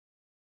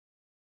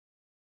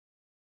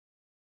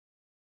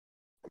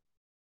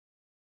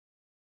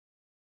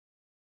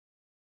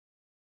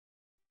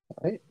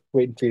Right,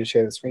 waiting for you to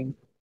share the screen.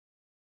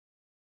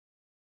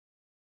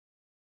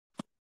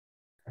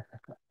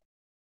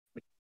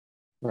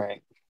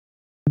 Right.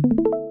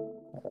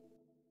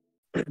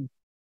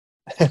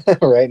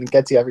 Right, and it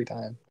gets you every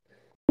time.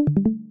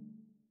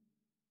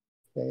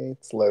 Okay,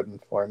 it's loading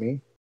for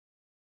me.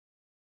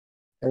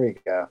 There we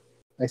go.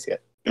 I see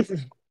it.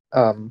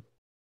 um,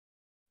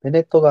 ベネ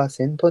ットが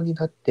先頭に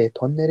立って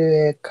トンネル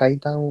へ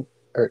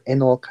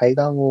の階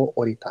段を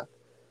降りた。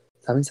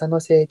寒さの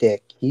せい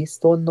でキース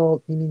トン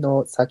の耳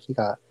の先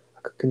が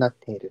赤くなっ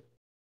ている。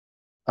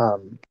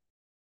Um,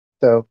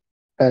 so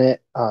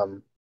Bennett,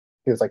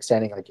 he was like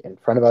standing like in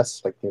front of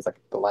us, like he was like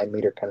the line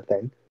leader kind of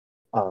thing.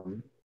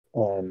 Um,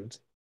 and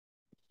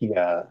he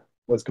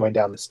was going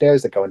down the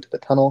stairs that go into the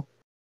tunnel,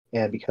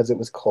 and because it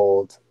was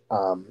cold,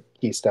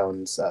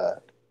 Keystone's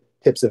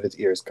tips of his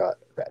ears got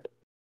red.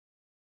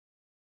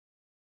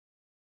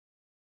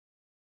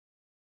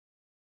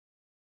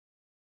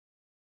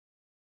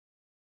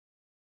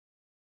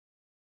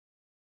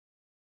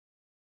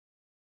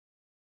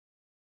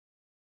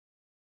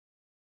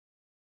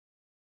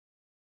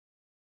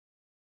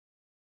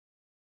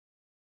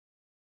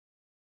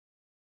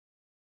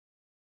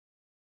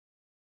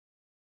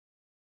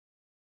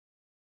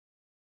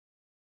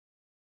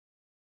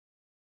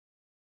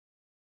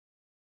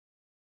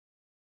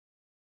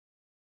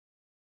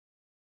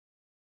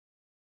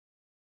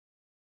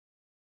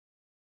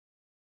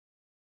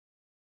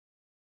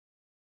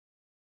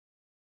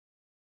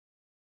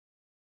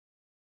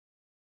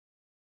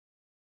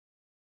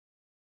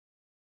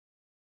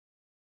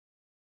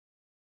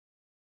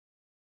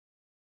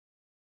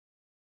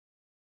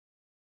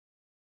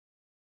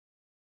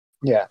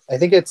 Yeah, I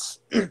think it's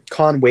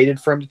Khan waited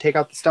for him to take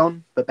out the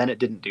stone, but Bennett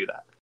didn't do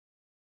that.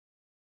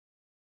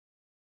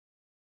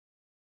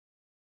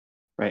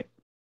 Right?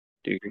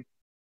 Do you agree?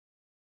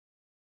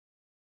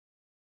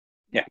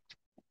 Yeah.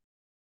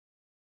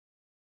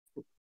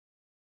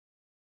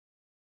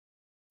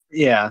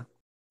 Yeah.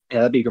 Yeah,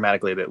 that'd be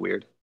grammatically a bit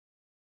weird.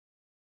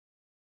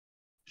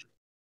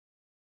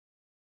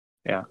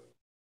 Yeah.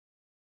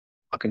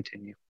 I'll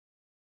continue.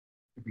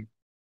 Mhm.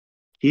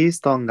 キー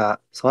ストン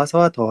がそわそ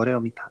わと俺を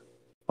見た。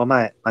お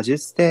前、魔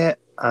術で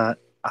開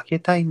け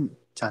たいん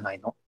じゃない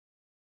の？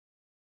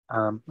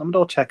 I'm gonna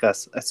double check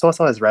us. So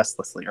also is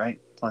restlessly, right?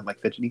 Something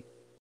like fidgety.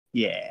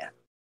 Yeah.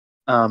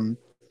 Um,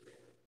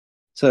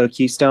 so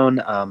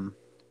Keystone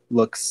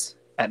looks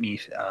at me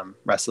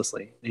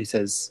restlessly. He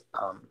says,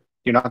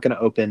 "You're not gonna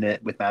open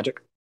it with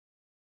magic."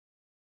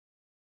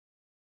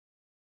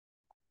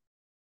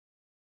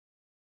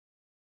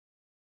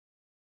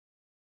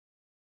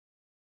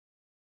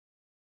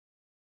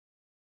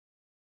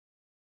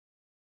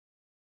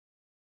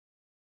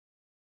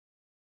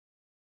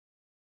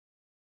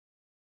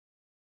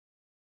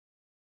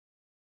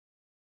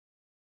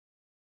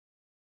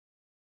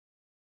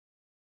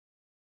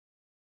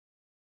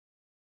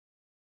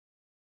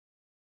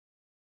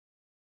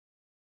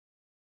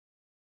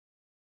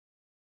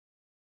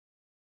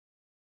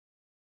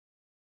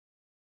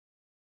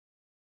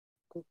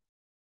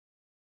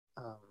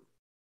 Um,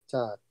 じ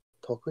ゃあ、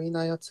得意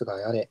なやつが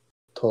やれ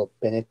と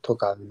ベネット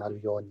がな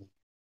るように。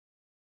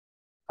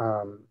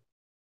Um,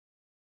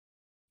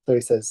 so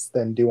he says,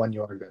 then do one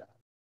you're good at,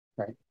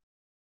 right?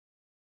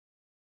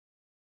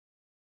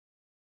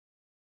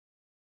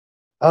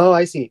 Oh,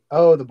 I see.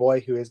 Oh, the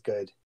boy who is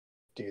good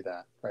do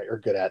that, right? Or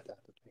good at that.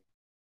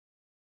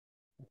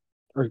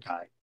 Or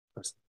guy.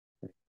 Person.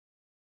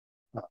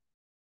 Oh.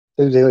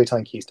 So they're really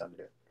telling Keystone to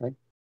do it, right?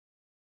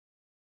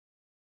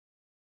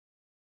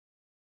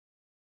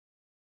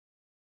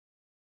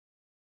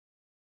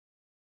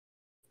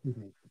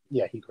 Mm-hmm.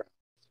 Yeah, he grabs.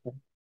 Right?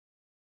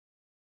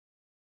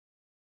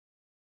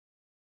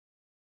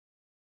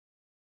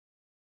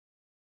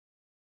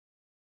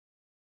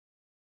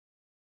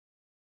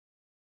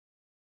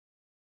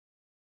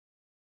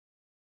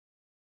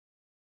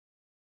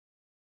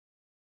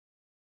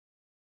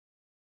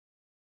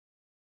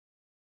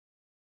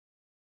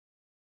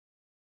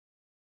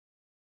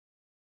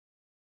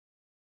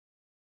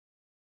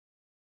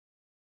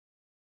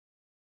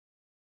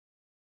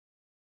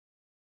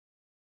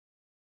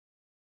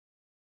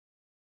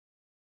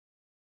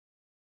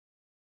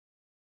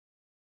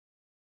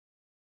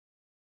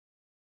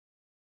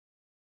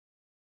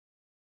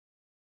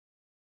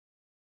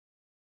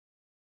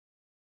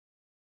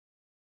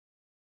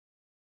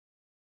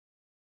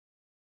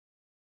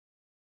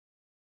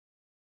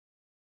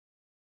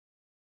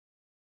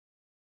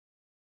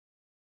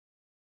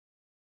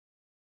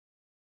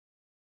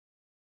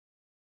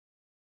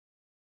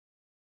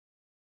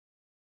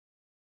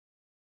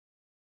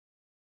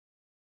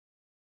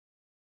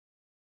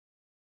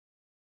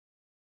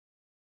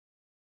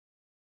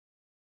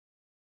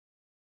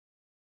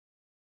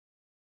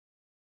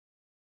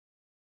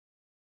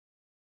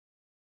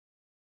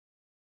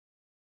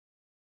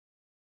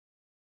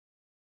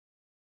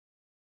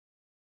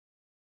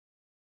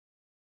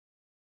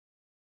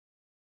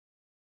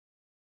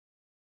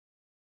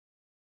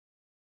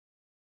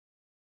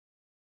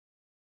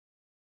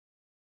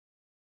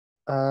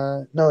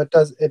 No, it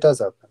does. It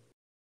does open.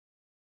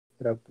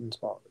 It opens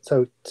small.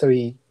 So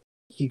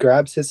he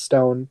grabs his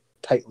stone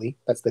tightly.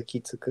 That's the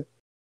kitsuku,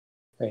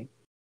 right?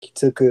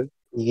 Kitsuku,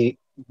 nigiri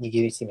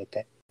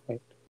shimete,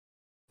 right?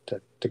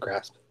 To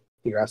grasp.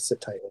 He grasps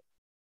it tightly.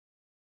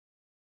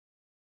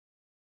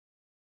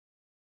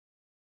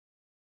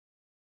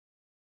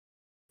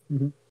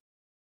 Mm-hmm.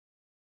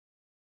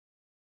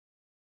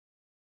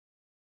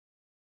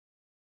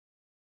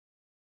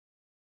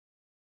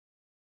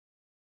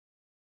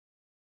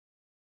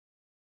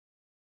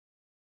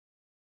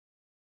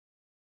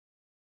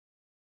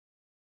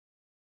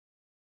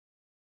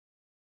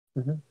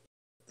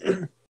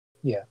 Mm-hmm.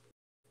 Yeah.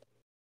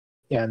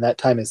 Yeah, and that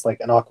time is like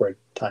an awkward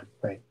time,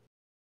 right?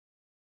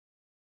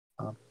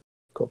 Um,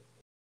 cool.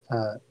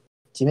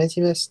 じめ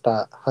じめし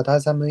た肌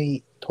寒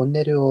いトン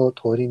ネルを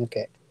通り抜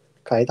け、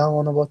階段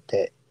を登っ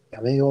て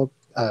やめよう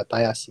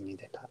林に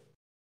出た。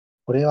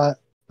俺は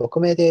横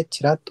目で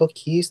ちらっと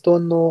キースト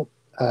ンの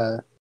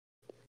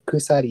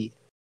鎖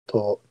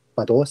と、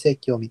銅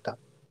石を見た。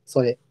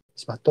それ、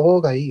しまった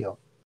方がいいよ。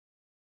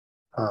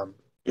Um,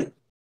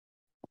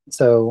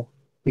 so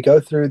we go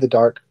through the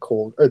dark,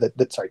 cold, or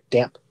sorry,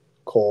 damp,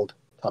 cold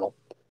tunnel.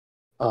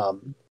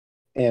 Um,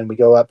 and we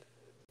go up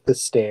the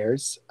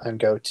stairs and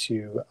go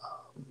to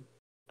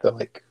the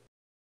like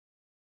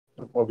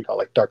what we call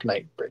like Dark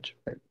Knight Bridge.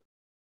 Right?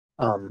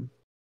 Um,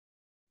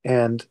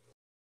 and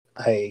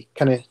I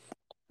kind of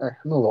I'm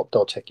gonna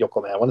double check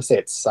Yokome. I want to say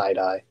it's side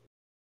eye.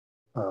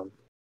 Um,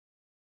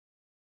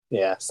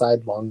 yeah,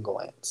 sidelong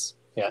glance.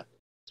 Yeah,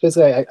 so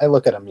basically I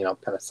look at him, kind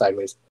of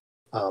sideways,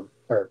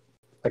 or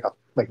like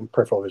a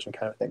peripheral vision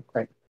kind of thing,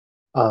 right?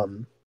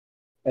 Um,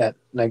 and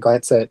I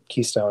glance at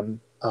Keystone,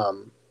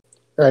 or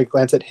I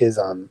glance at his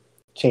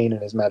chain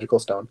and his magical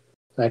stone,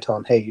 and I tell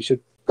him, "Hey, you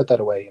should put that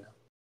away."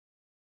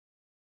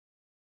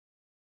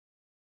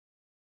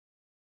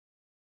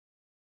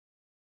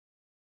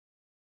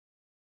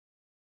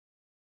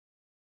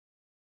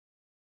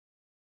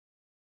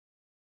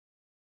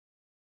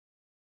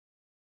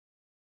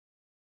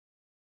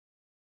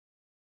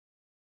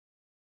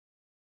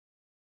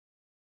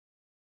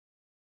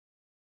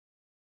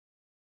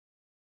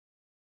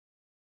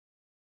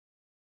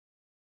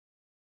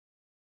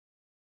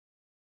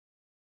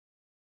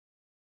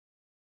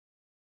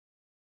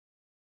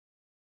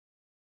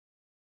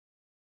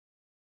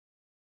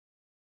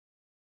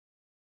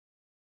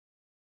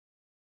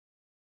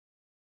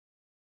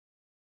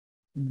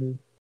 Mhm.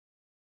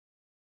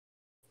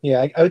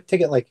 Yeah, I would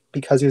take it like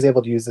because he was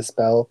able to use the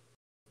spell,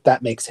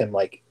 that makes him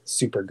like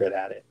super good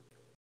at it,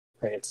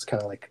 right? It's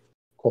kind of like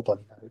cool.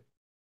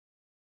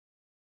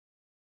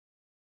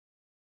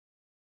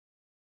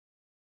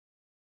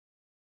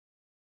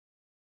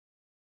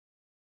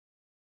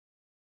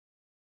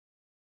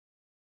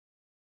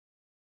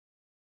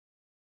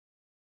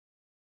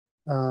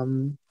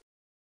 Um,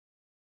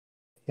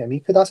 yeah,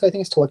 Mikudasa, I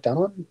think is to look down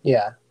on.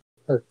 Yeah,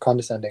 or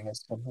condescending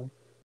is something.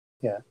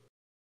 Yeah,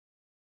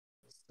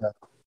 so,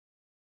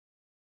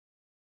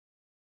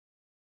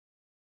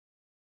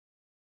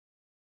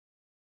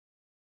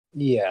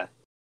 yeah.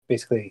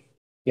 Basically,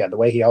 yeah, the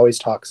way he always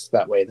talks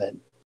that way,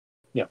 then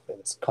in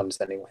this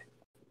condescending way.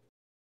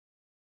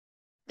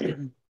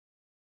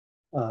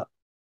 あ、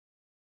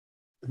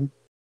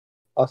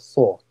あ、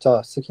そう。じゃ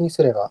あ、好きに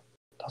すれば、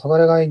黄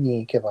昏貝に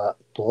行けば、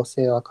どう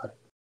せわかる。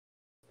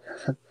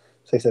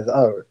So he says,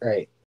 "Oh,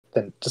 right.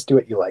 Then just do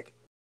what you like."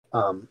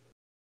 Um,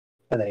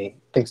 and then he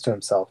thinks to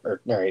himself,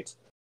 or narrates,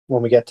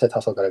 "When we get to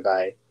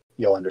Tasogaragai,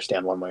 you'll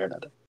understand one way or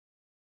another."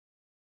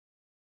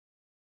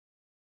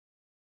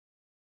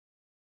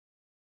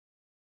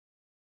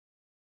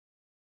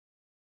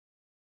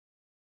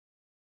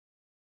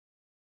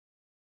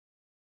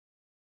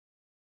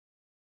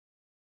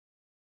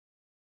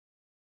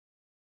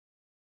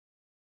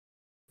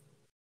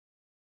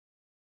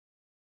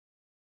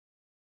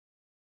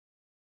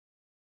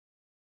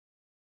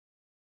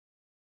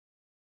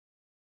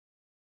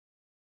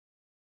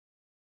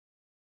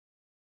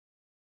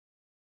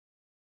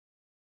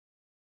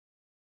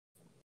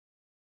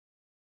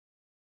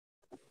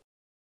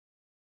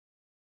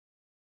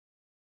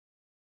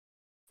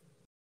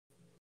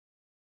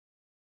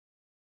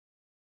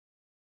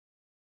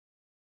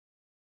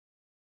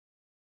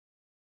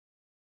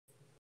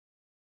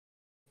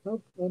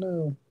 Oh, oh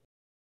no.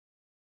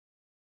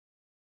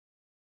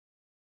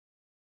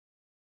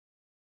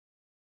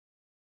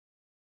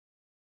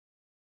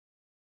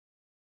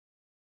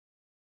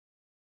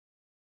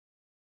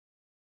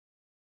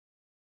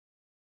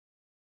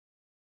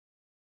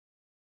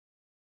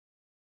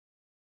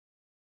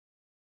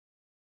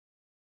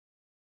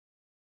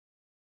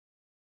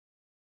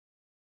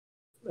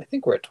 I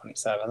think we're at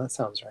 27. That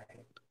sounds right.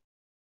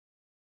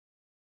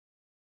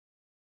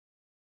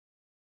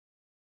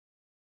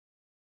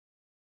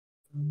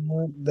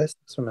 This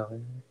is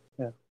familiar.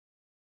 Yeah.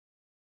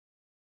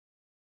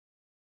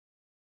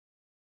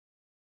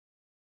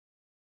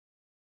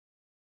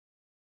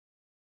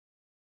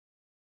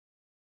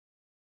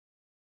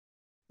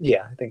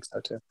 Yeah, I think so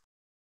too.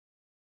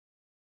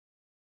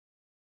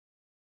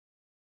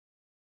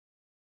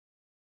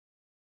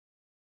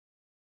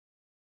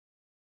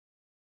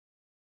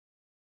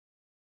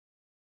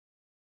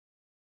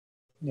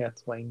 Yeah,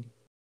 it's windy.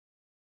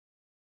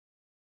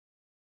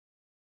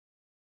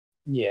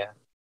 Yeah.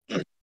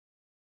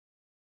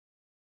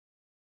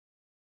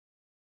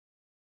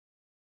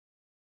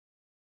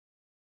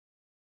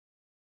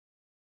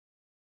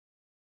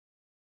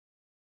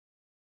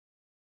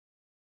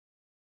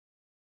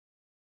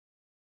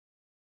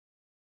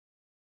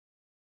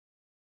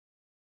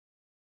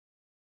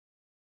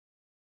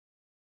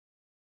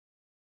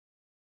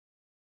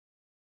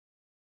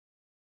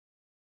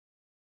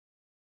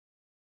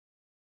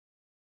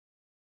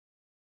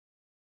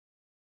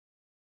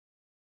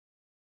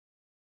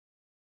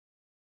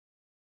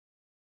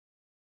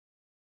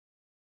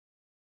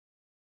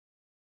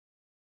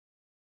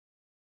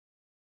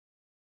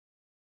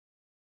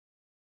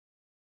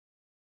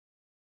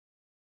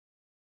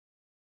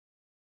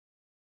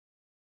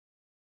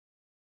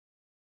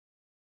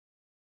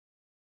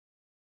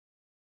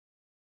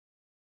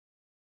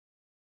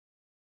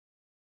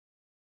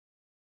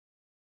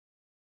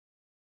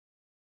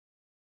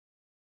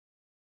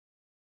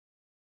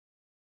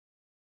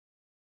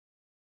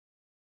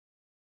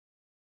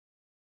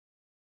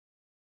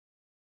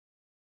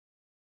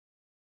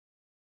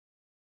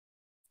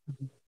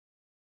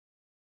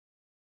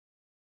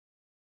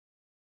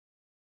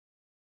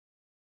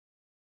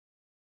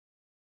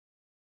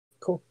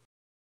 Cool.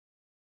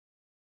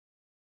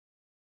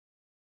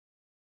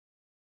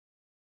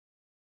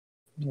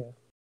 Yeah.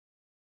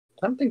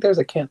 I don't think there's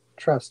a can't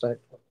trust.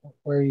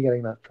 Where are you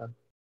getting that from?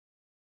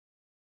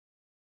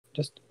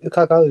 Just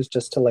ukagao is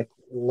just to like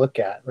look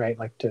at, right?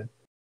 Like to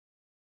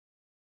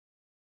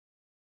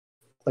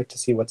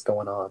see what's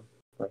going on.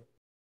 Right.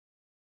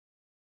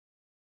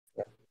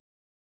 Yeah.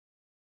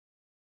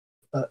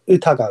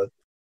 Utagao.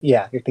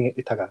 Yeah, you're thinking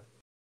utagao.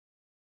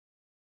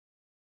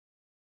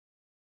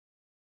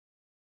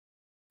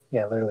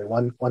 Yeah, literally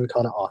one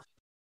kana off.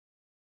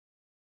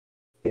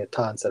 Yeah,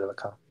 ta instead of a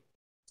ka.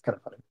 It's kind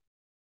of funny.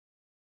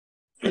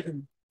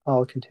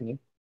 I'll continue.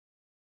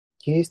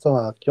 キリスト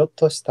はぎょっ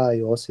とした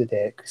様子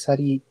で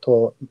鎖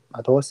と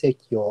銅石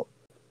を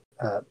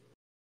あ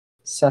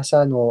シャ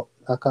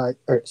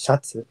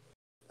ツ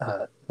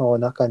の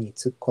中に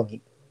突っ込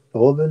み、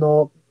ローブ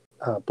の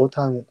ボ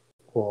タン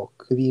を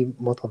首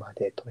元ま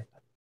で留め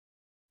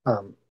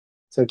た。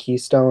So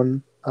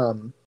Keystone,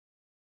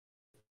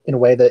 in a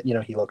way that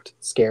he looked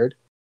scared,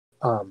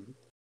 um,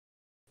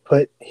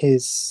 put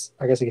his,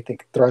 I guess you could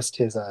think, thrust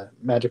his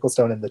magical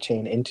stone in the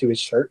chain into his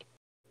shirt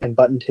and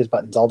buttoned his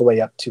buttons all the way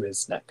up to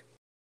his neck.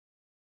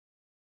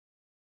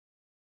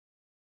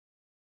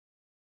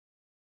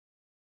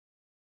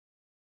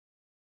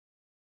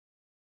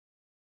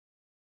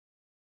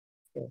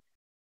 Yeah.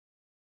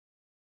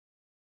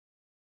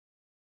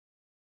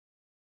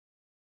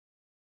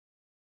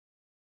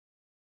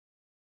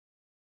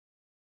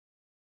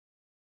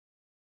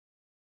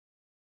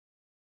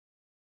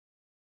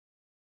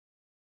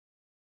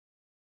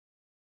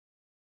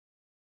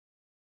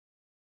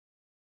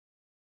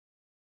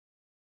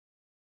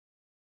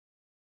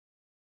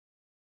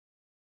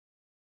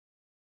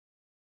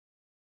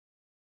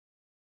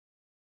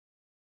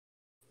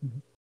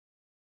 Mhm.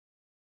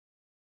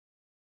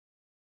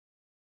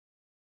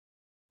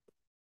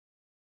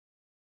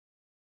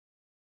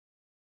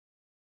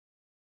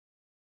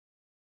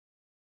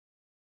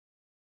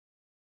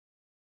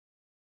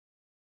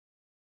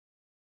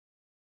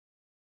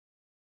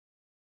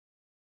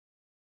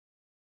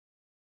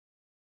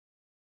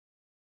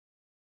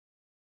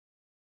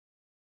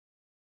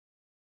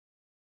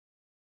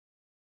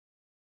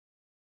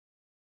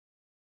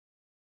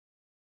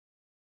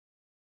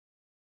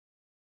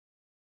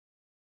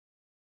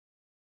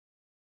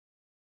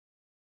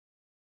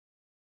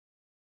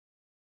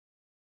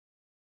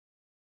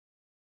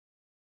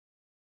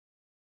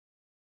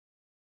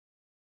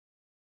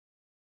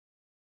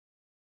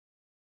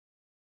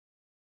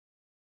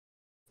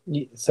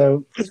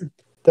 So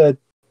the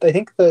I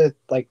think the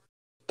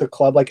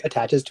club like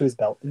attaches to his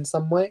belt in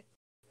some way,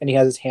 and he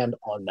has his hand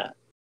on that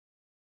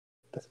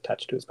that's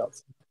attached to his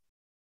belt.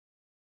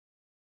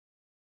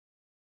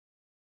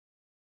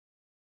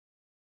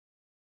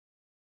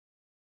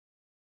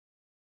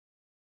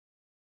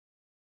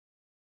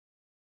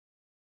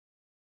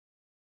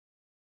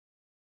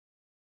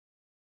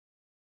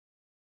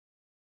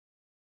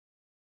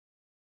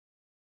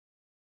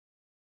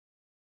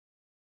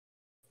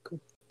 Cool.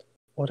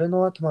 俺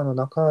の頭の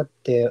中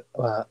で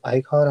は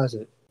相変わら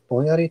ず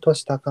ぼんやりと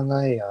した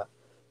考えや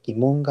疑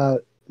問が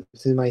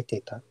渦巻いて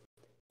いた。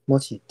も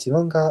し自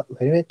分がウ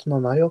ェルメットの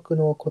魔力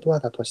の言葉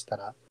だとした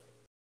ら、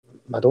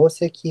魔導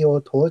石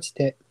を投じ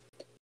て、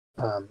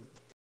or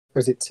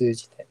is it 通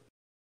じて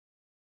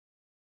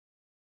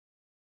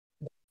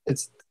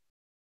It's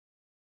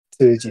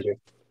通じる。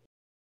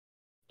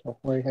Don't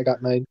worry, I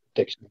got my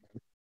dictionary.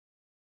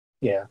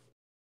 Yeah.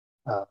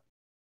 Uh,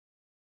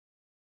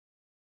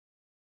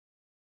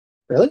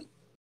 really?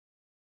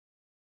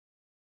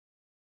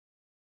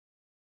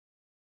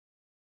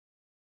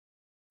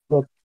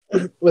 Well,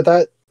 with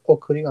that,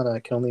 送り仮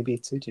名 can only be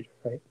通じる,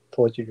 right?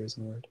 投じる is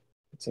a word.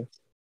 It seems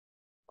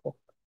cool.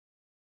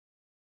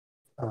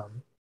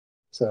 Um,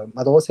 そう、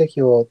窓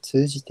石を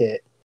通じ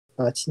て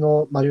町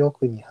の魔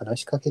力に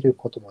話しかける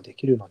こともで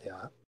きるので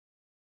は。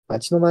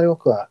町の魔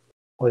力は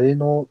俺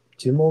の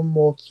呪文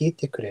も聞い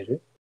てくれ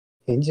る。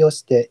返事を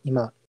して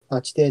今、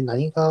街で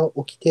何が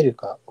起きてる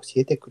か教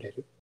えてくれ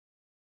る。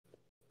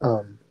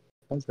That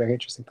was a very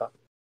interesting thought.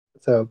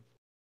 So,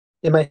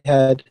 in my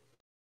head,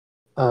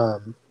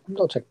 I'll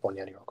check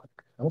Bonyani real quick.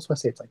 I almost want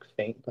to say it's like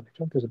faint, but I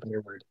feel like there's a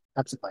better word.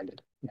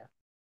 Absent-minded. Yeah.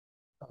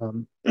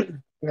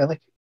 I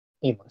like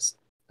aimless.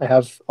 I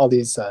have all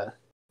these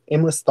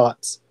aimless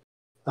thoughts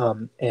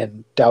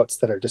and doubts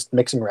that are just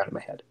mixing around in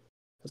my head,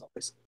 as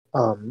always.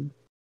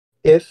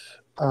 If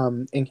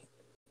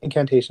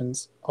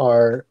incantations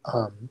are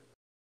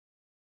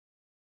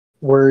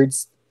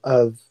words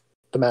of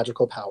the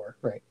magical power,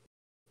 right?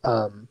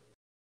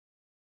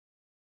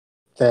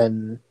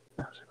 Then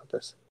how should I put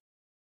this?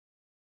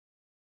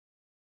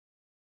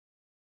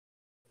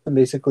 And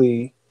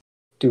basically,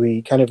 do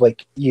we kind of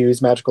like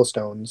use magical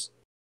stones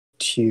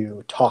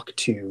to talk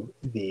to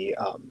the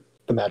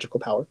magical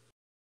power?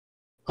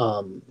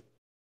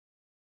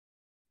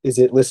 Is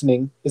it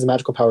listening? Is the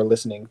magical power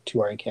listening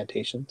to our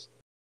incantations?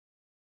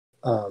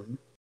 How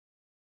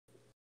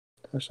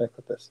should I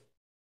put this?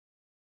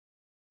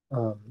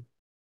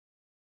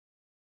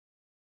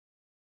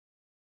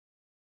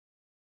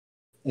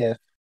 If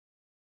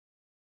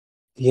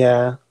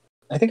yeah,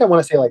 I think I want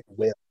to say like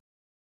will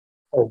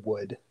or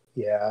would.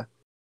 Yeah,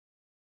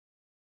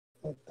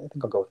 I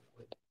think I'll go with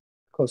would.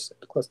 Close to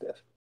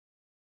if.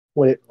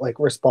 Would it like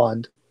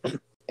respond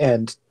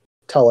and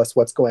tell us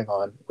what's going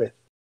on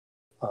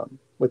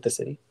with the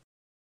city?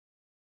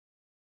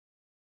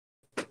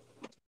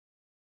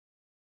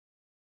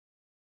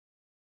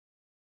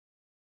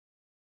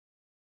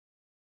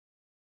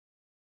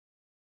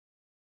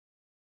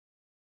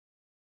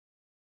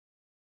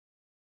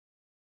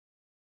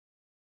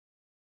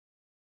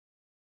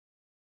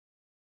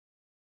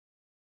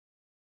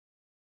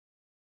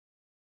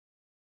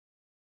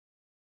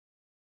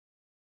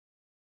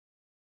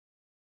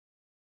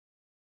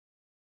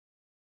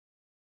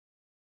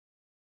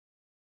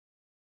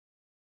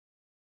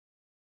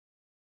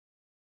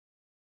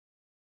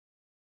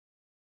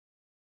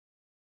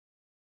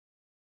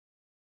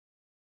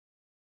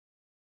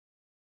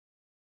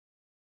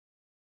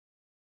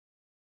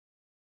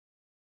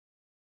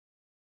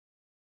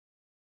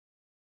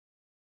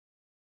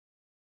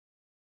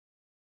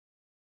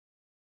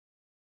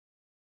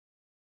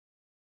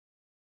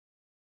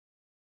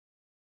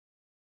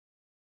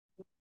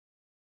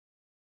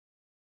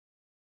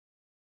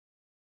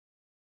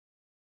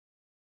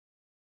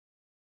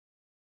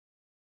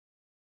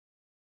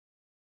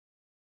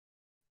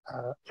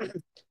 Uh,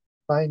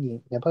 前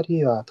に粘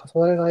りは黄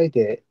昏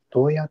で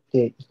どうやっ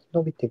て生き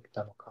延びてき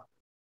たのか、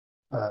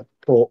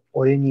と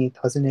俺に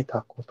尋ね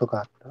たこと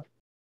があった。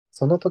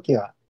その時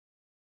は、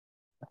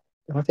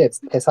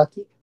手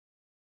先い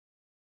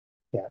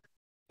や、い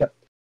や、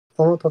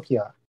その時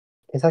は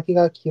手先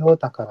が器用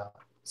だから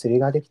釣り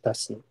ができた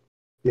し、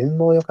運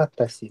も良かっ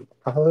たし、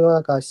母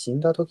親が死ん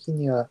だ時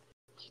には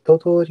一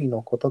通り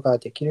のことが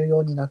できるよ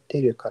うになって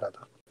いるから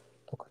だ、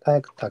と答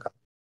えたが、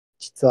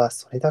実は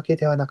それだけ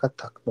ではなかっ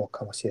たの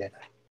かもしれな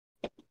い。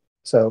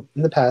So,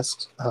 in the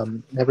past,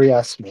 Nevery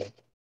asked me,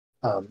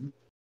 um,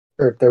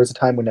 or there was a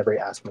time when Nevery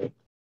asked me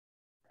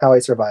how I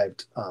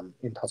survived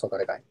in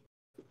Tasogaregai.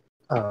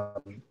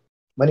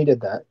 When he did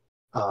that,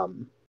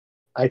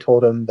 I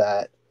told him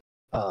that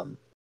um,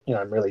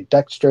 I'm really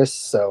dexterous,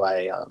 so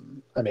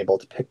I'm able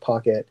to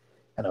pickpocket,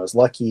 and I was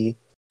lucky.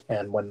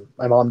 And when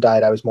my mom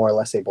died, I was more or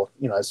less able,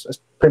 I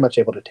was pretty much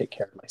able to take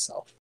care of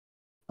myself.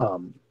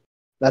 Um,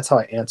 that's how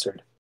I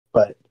answered,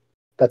 but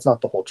that's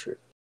not the whole truth.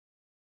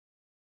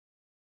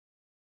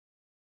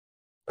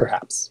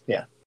 Perhaps,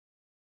 yeah,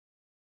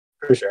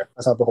 for sure,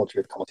 that's not the whole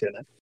truth.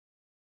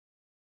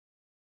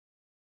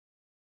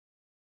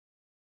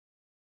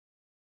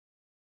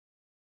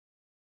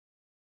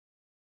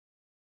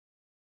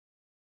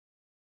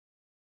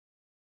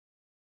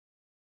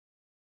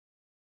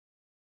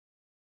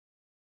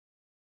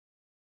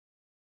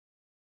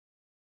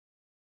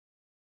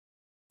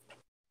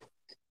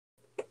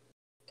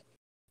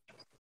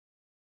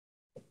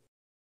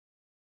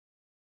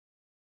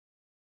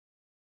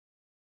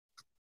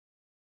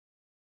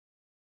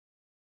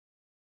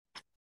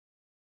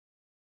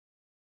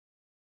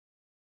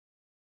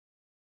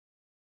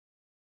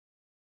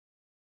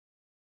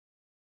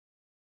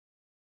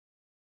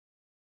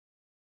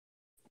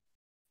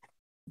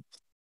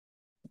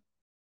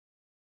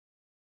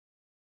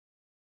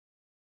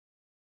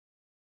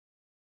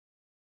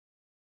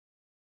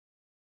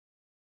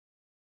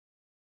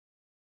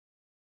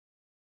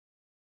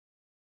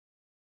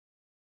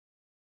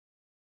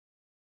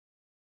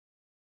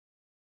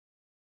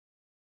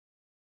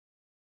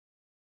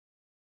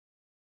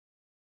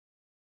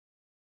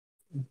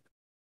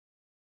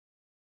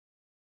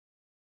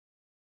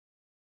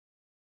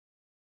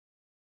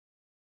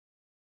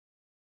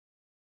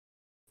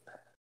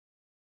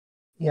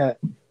 Yeah,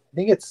 I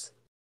think it's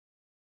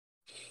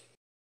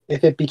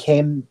if it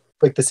became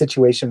like the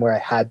situation where I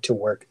had to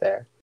work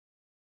there,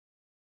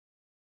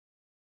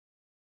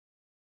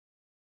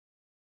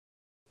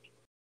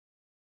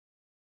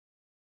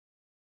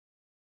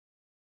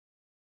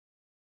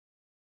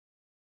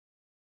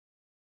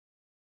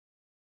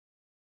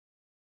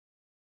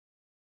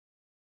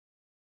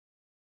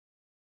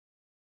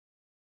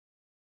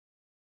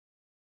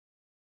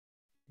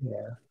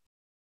 Yeah.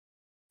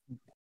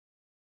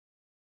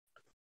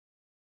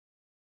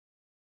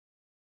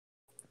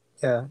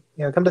 Yeah.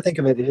 Yeah. Come to think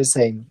of it, it is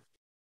saying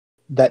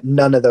that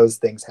none of those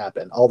things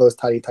happen. All those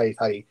tari tari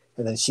tari,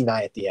 and then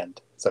shinai at the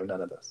end. So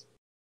none of those.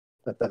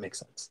 That makes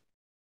sense.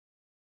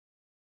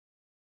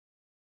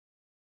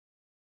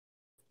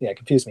 Yeah, it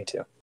confused me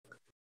too.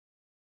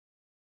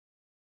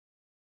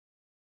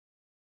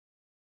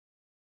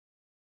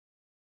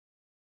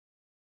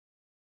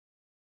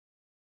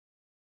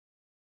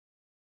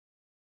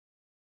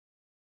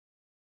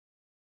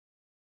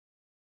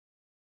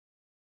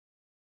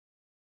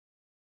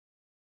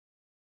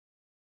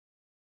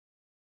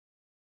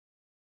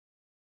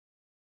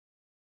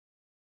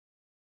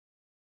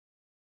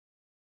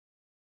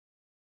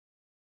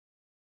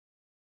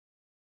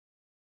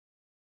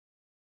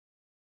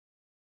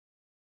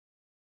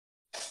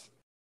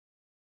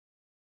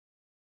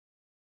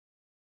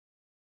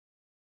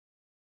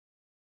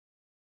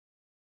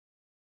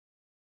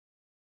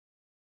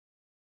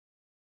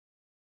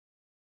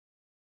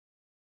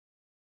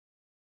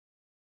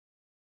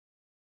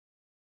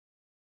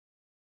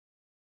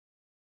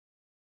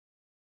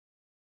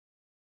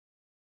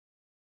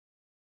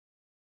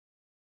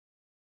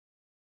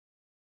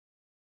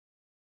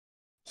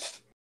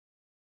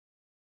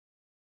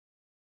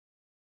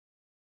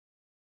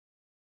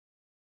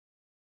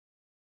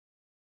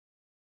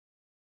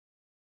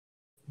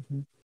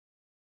 Mhm.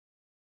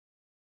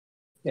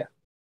 Yeah.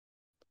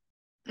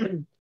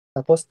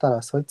 だとした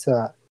ら、そいつ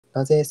は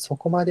なぜそ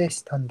こまで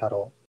したんだ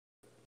ろ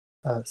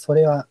う。そ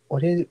れは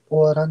俺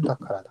を選んだ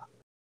からだ。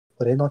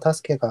俺の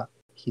助けが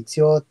必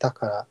要だ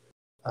か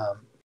ら、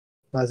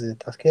まず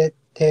助け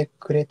て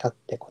くれたっ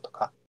てこと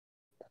か。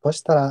だと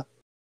したら、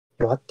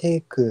弱って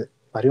いく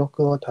魔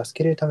力を助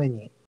けるため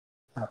に、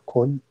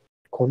今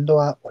度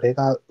は俺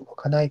が動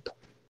かないと。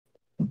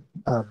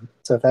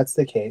So if that's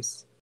the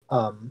case,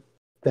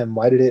 then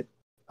why did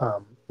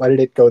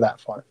it go that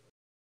far?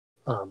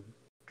 Um,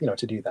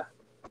 to do that.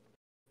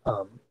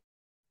 Um,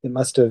 it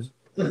must have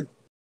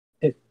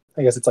it.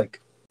 I guess it's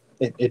like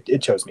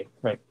it chose me,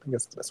 right? I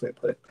guess that's the best way to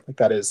put it. Like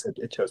that is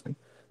it chose me.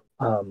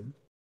 Um,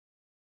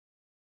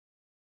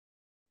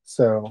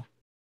 so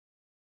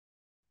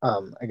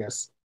I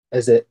guess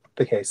is it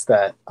the case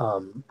that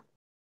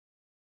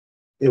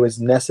it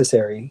was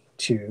necessary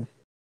to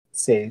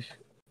save,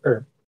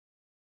 or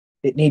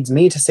it needs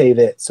me to save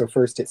it, so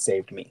first it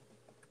saved me.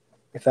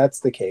 If that's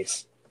the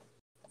case,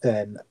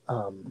 then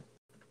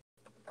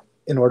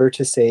in order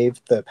to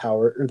save the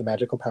power or the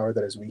magical power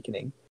that is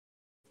weakening,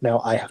 now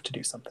I have to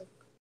do something.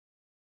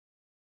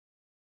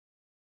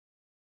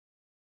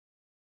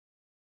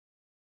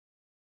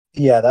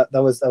 Yeah, that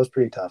was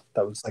pretty tough.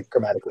 That was like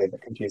grammatically a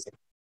bit confusing.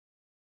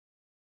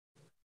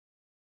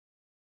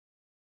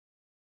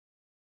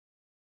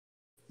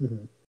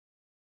 Hmm.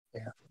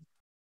 Yeah.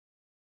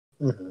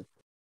 Hmm.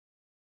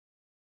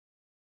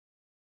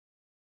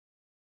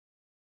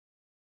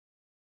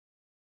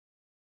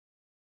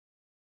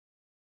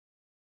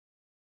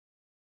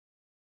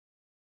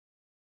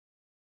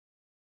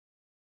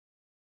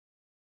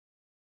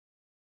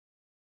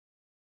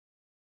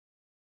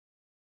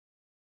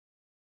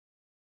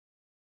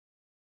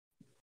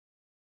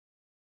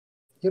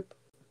 Yep.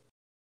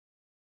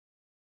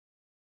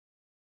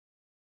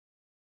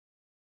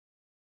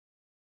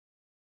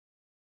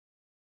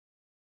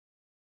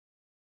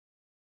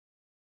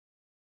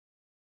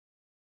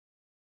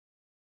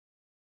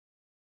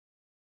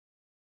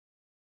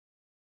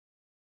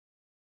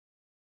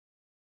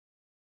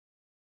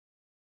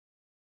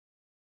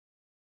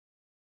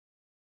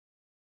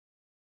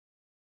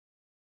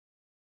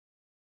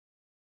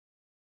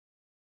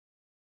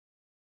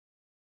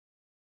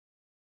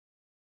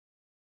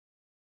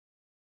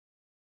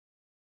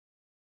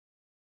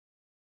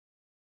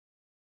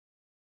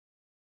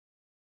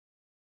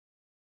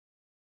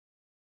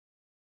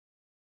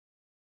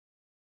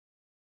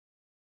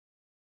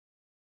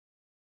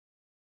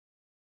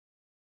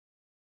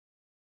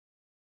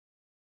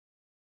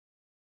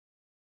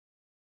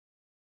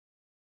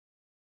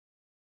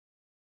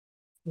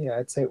 Yeah,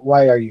 I'd say,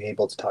 why are you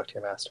able to talk to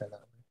your master in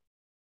that way?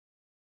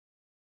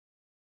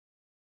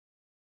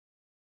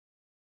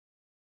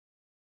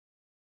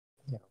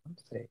 Yeah,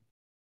 let's see.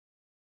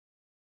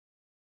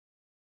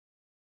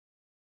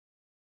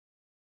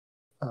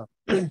 あ、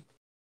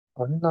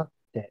女っ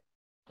て、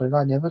これ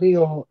が眠り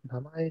を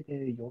名前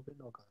で呼ぶ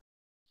のが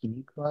気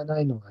に食わ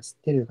ないのは知っ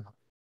てるが、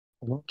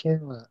この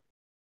件は、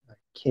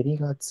蹴り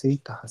がつい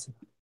たはずだ。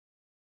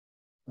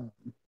うん、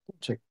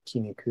じゃあ気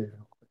に食う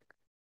の。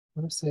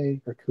I want to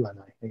say, or 食わ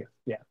ない, I guess.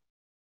 Yeah.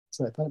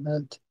 So I thought it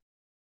meant,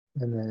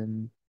 and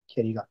then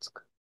蹴りがつ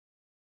く.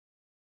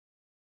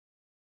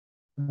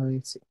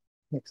 I see.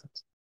 Makes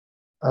sense.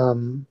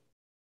 Um,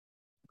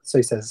 so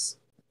he says,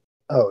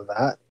 oh,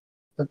 that,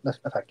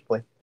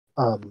 effectively.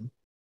 Um,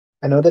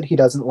 I know that he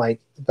doesn't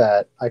like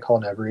that I call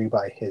Nebri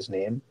by his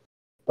name,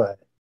 but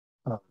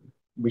um,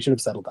 we should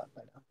have settled that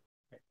by now.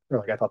 Right? Or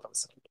like I thought that was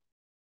settled.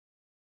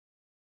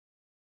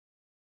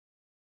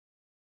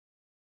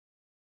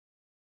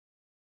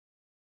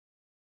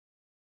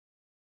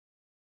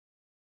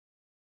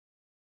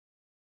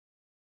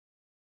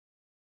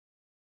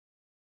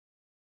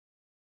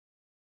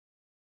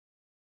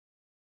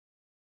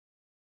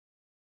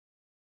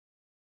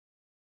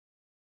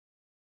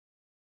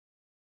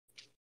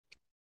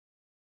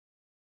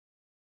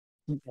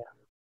 Yeah.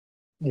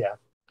 Yeah.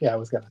 Yeah, I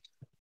was gonna.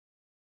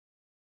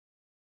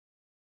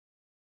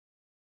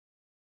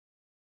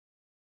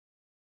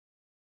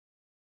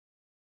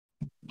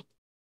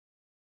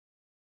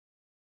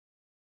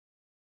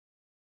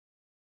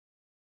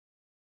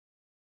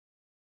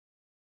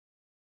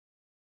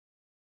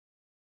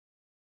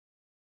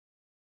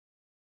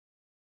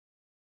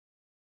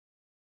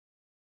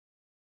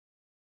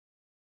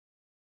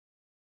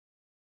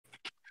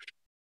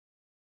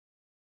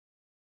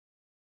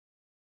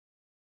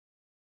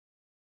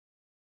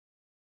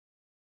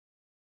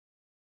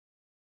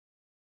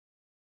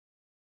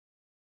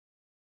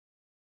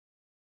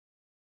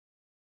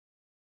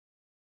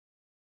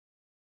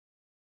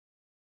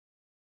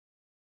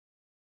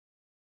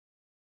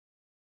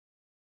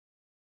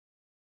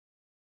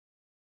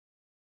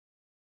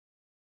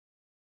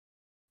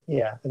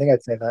 Yeah, I think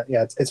I'd say that.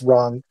 Yeah, it's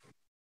wrong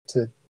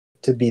to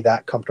to be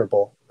that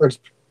comfortable or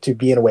to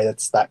be in a way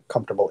that's that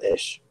comfortable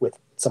ish with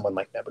someone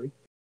like Nebri.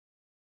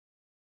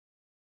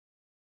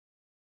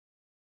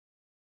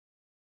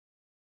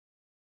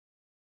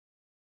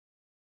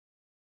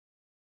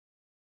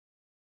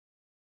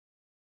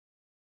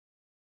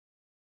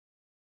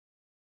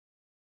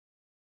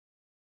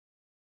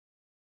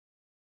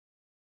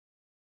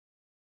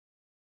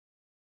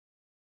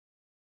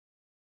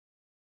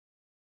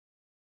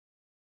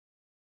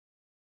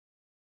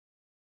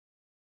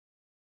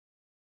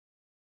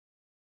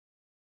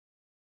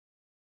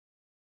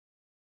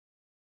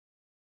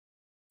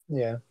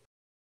 Yeah,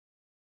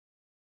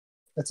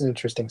 that's an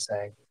interesting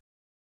saying.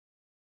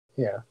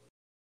 Yeah.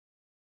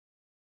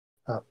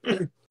 あ、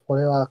こ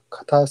れは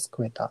肩をす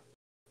くめた。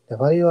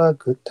粘りは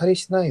ぐったり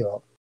しない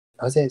よ。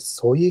なぜ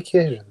そう言い切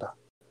れるんだ。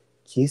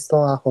キースト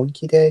ンは本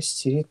気で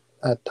知り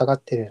たが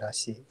ってるら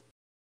しい。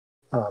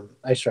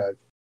I shrug.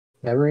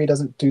 Memory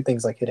doesn't do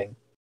things like hitting.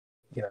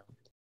 You know,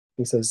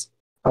 he says,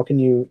 "How can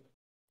you,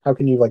 how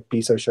can you like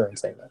be so sure in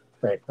saying that,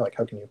 right? Like,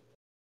 how can you,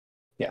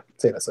 yeah,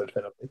 say that so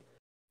definitively?"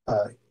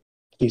 Uh,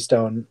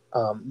 Keystone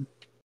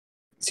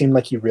seemed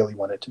like he really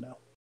wanted to know.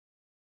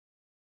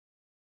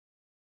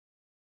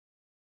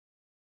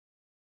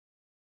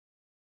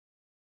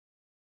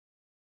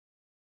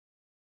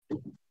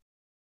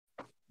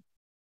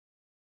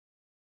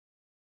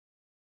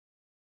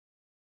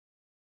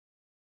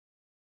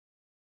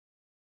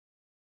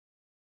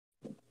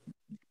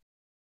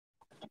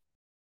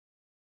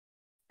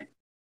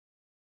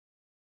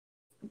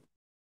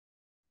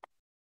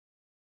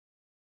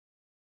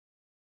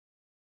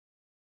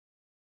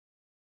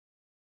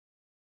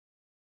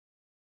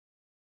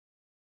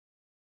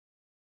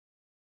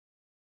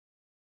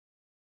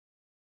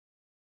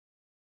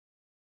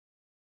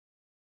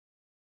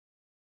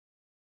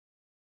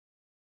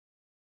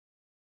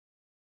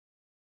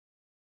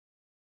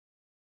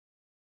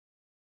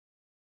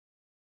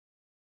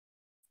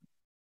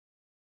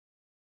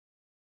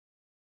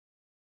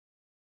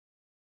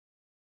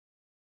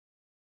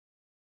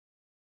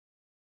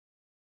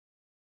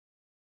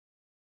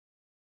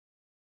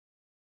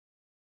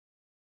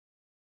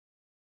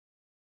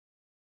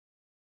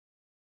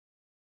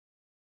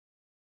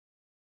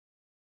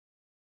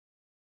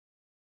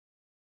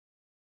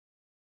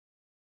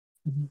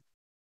 Mhm.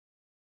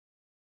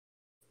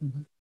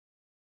 Mhm.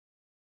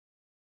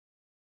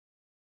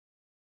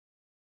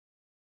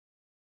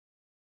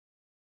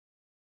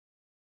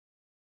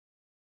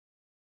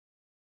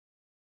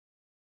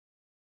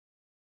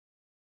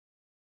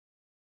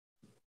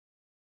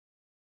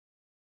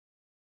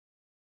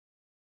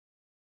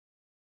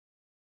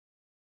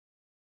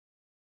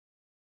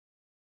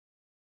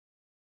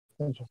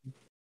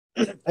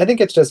 I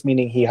think it's just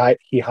meaning he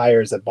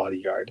hires a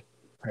bodyguard,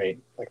 right?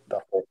 Like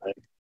the whole thing.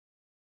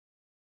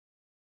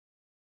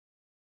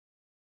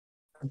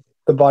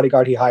 The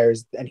bodyguard he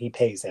hires and he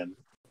pays him,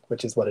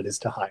 which is what it is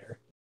to hire.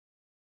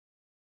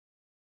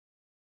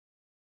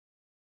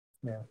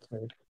 Yeah,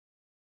 so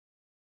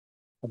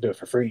I'll do it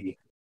for free.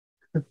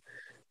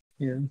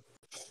 Yeah.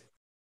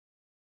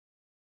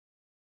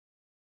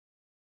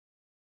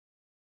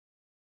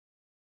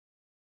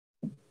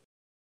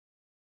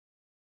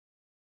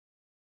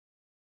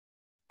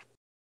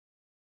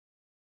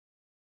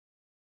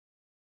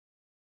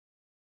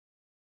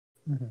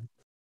 Mhm.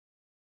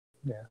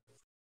 Yeah.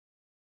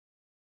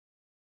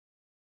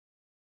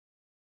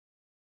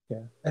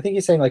 Yeah. I think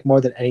he's saying like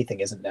more than anything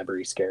isn't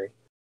Neburi scary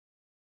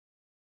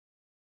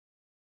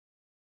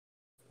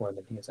more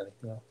than he is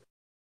anything else.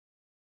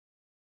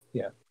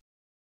 Yeah.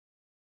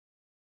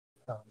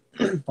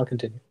 I'll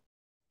continue.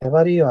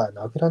 粘りは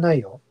殴らない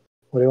よ。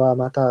俺は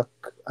また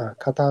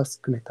肩をす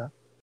くめた。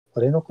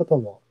俺のこと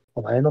も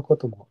お前のこ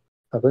とも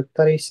殴っ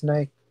たりし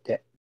ないっ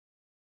て。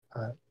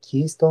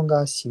キーストン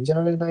が信じ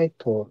られない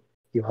と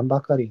言わん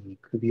ばかりに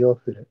首を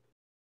振る。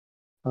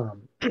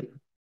Um,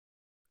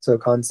 so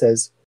Khan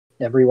says,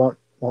 Nebri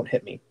won't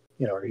hit me,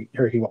 you know, or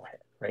he won't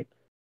hit, right?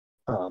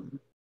 Um,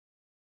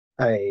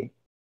 I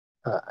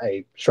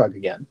I shrug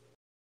again.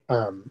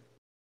 Um,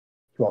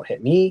 he won't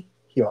hit me.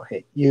 He won't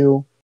hit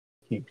you.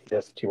 He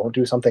won't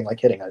do something like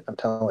hitting. I'm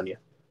telling you.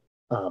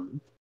 Um,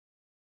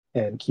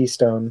 and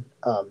Keystone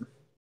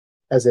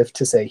as if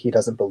to say he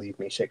doesn't believe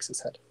me, shakes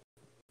his head.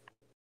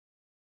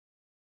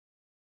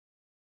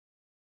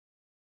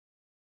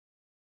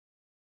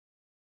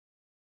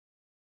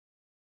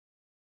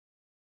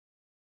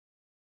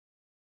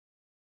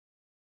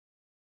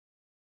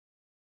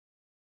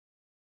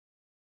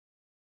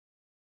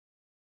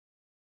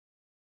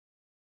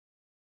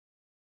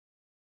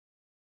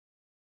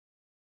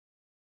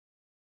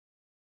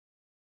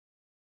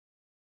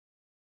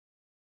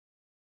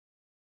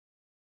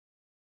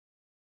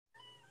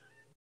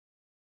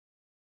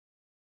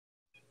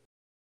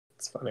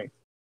 It's funny.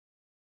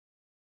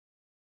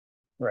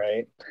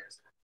 Right.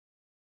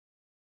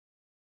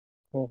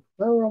 Cool.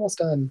 Well, we're almost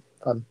done.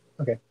 Fun.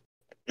 Okay.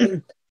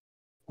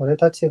 俺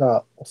たち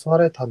が襲わ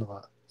れたの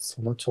は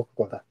その直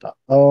後だった。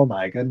Oh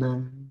my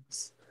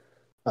goodness.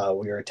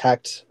 We were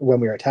attacked when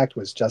we were attacked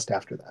was just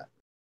after that,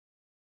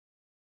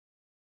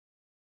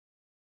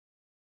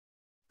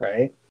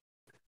 right?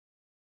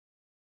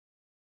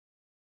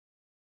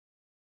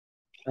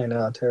 I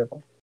know,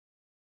 terrible.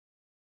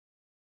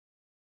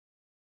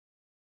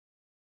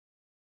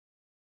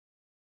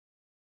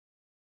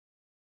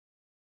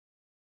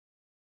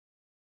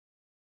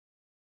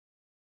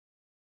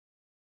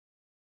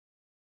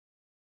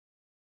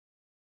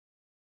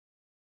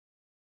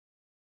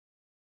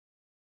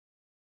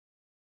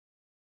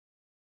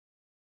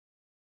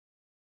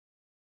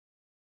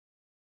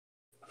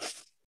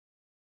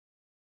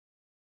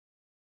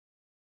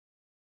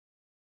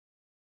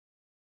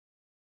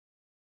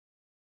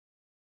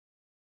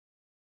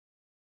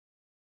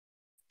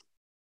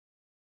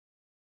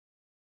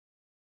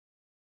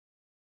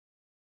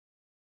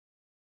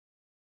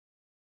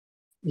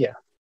 Yeah,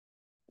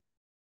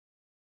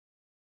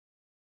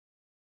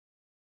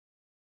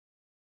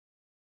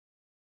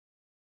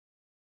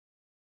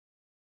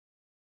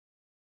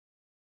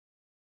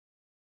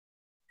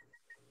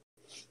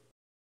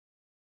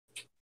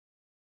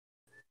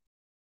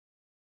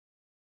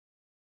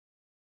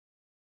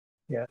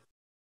 yeah,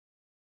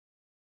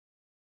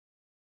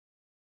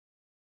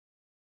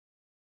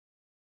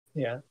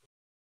 yeah,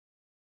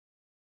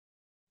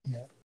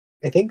 yeah.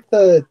 I think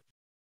the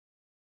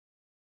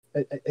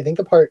I think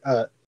the part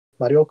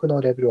魔力の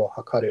レベルを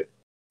測る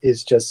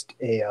is just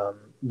a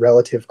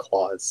relative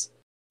clause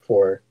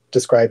for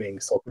describing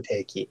測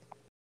定器,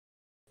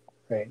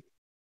 right?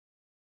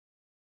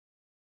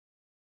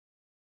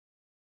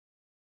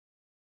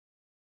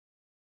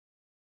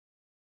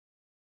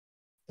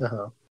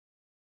 Uh-huh.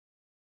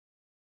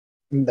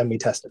 And then we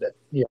tested it.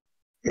 Yeah.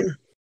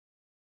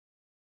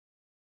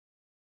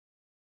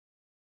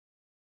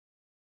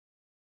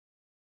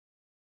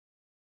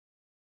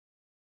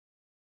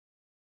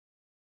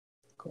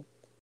 Cool.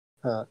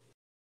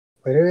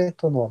 ウェルレッ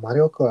トの魔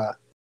力は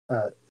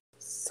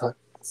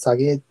下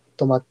げ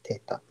止まってい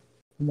た。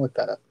思っ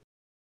たら、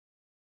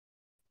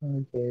下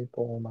げ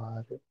止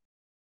まる。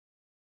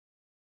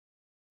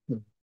う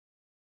ん。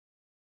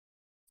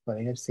まあ、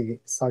ね、下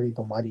げ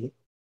止まり。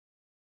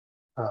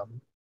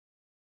Um,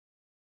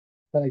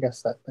 but I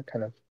guess that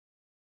kind of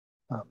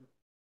um,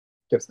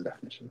 gives the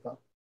definition as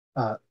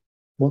well.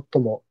 もっと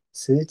も、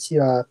数値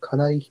はか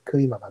なり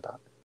低いままだ。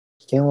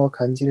危険を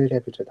感じるレ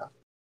ベルだ。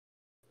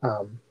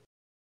Um,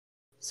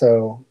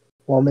 so,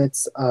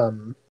 Walmet's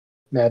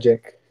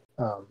magic,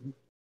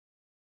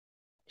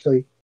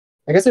 actually,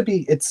 I guess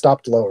it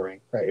stopped lowering,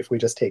 right? If we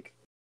just take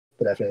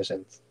the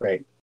definitions,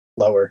 right?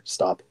 Lower,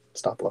 stop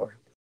lowering,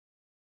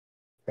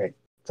 right?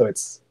 So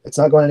it's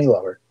not going any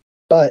lower,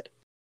 but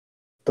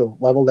the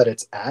level that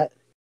it's at,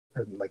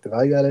 or like the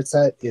value that it's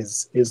at,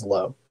 is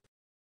low.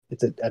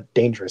 It's a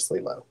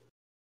dangerously low,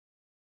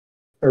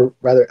 or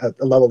rather,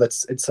 a level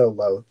that's it's so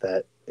low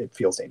that it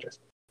feels dangerous.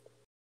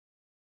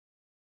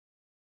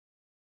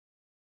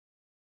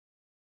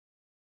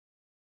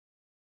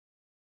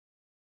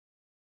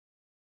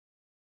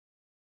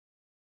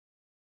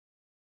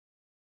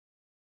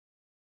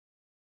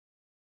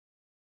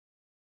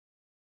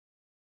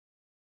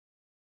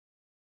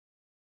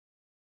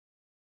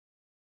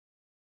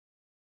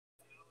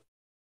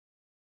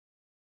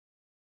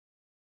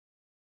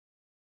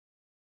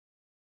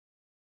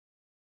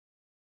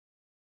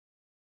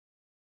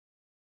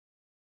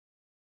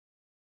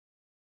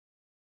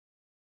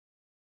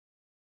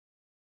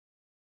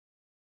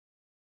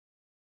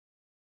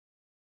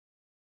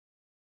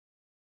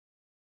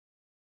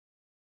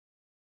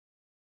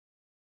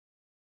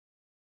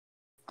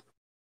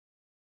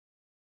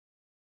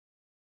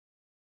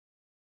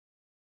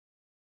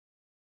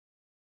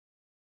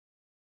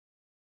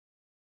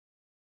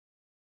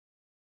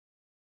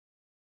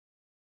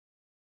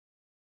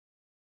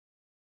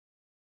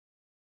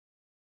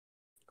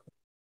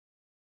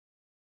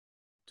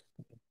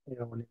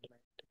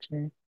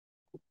 Dictionary.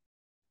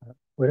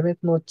 ウェルメッ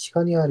トの地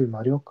下にある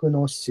魔力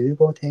の集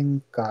合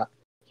点が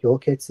氷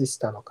結し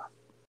たのか。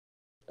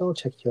Double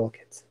check 氷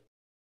結.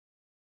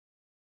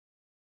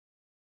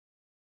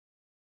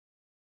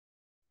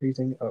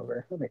 Freezing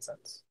over. That makes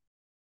sense.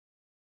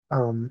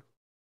 Um,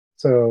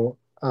 so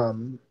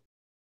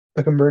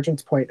the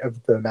convergence point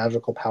of the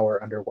magical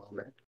power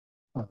underwhelming.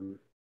 Um,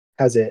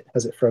 has it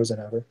frozen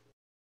over?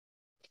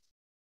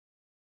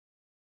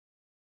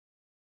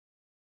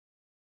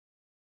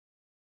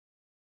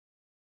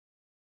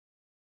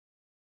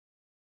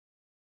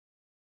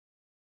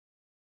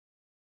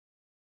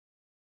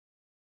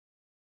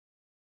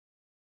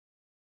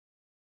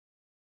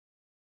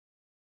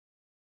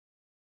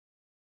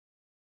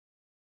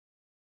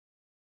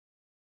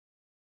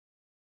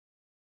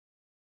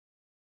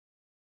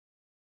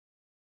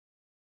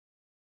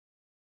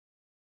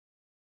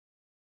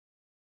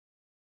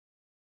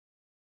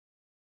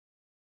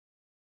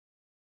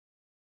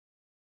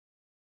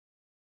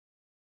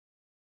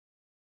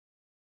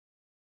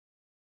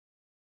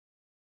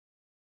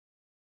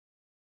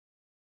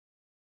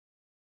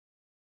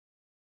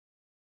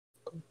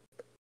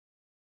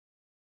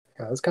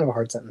 That's kind of a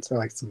hard sentence, or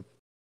like some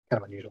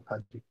kind of unusual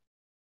kanji.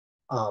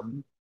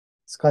 Um,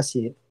 しか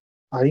し、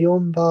アイオ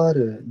ンバー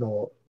ル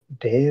の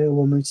例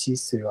を無視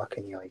するわ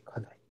けにはいか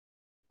ない。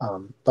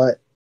But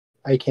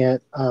I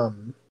can't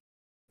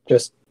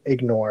just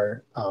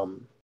ignore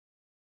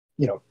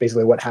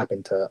basically what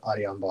happened to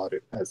Ariane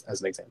Baru as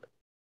an example.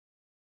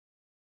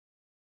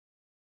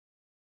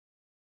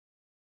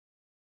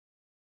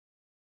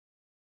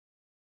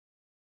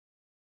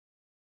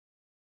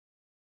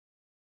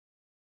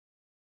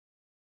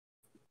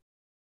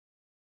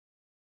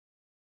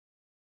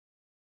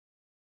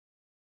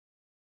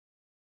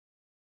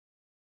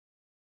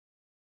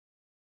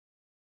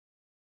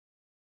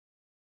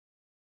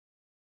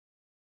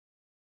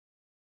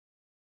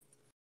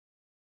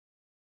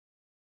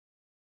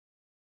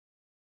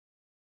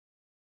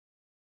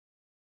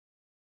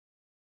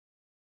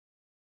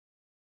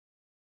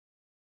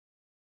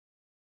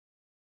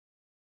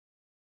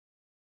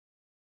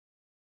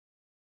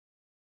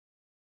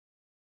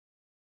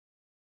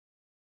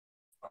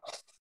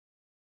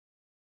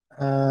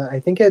 I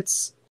think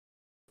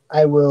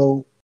I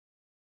will,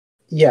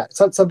 yeah,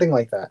 something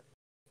like that.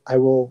 I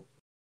will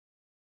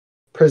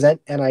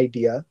present an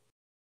idea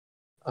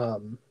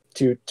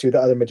to the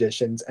other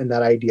magicians, and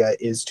that idea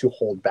is to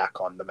hold back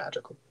on the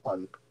magical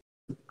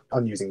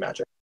on using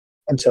magic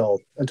until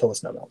the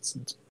snow melts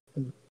in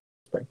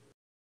spring.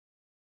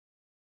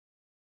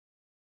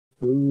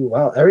 Ooh,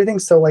 wow,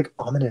 everything's so like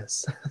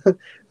ominous.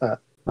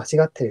 間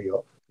違ってる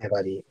よ、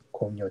粘り、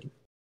こんより.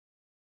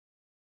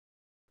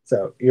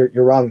 So you're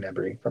wrong,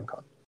 Nebri from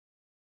Con.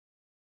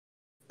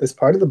 This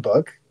part of the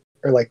book,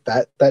 or like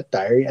that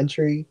diary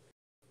entry,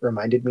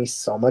 reminded me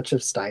so much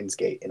of Steins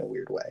Gate in a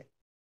weird way.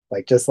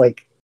 Like just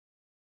like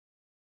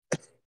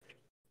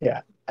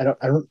yeah, I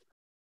don't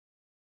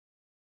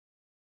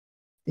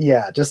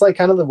yeah, just like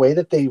kind of the way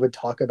that they would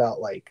talk about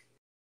like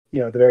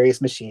the various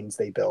machines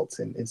they built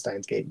in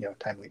Steins Gate,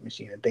 Time Leap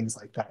Machine and things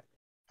like that,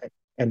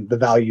 and the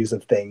values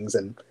of things,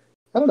 and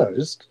I don't know,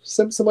 just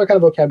similar kind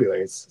of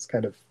vocabulary. It's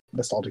kind of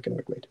nostalgic in a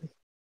weird way to me.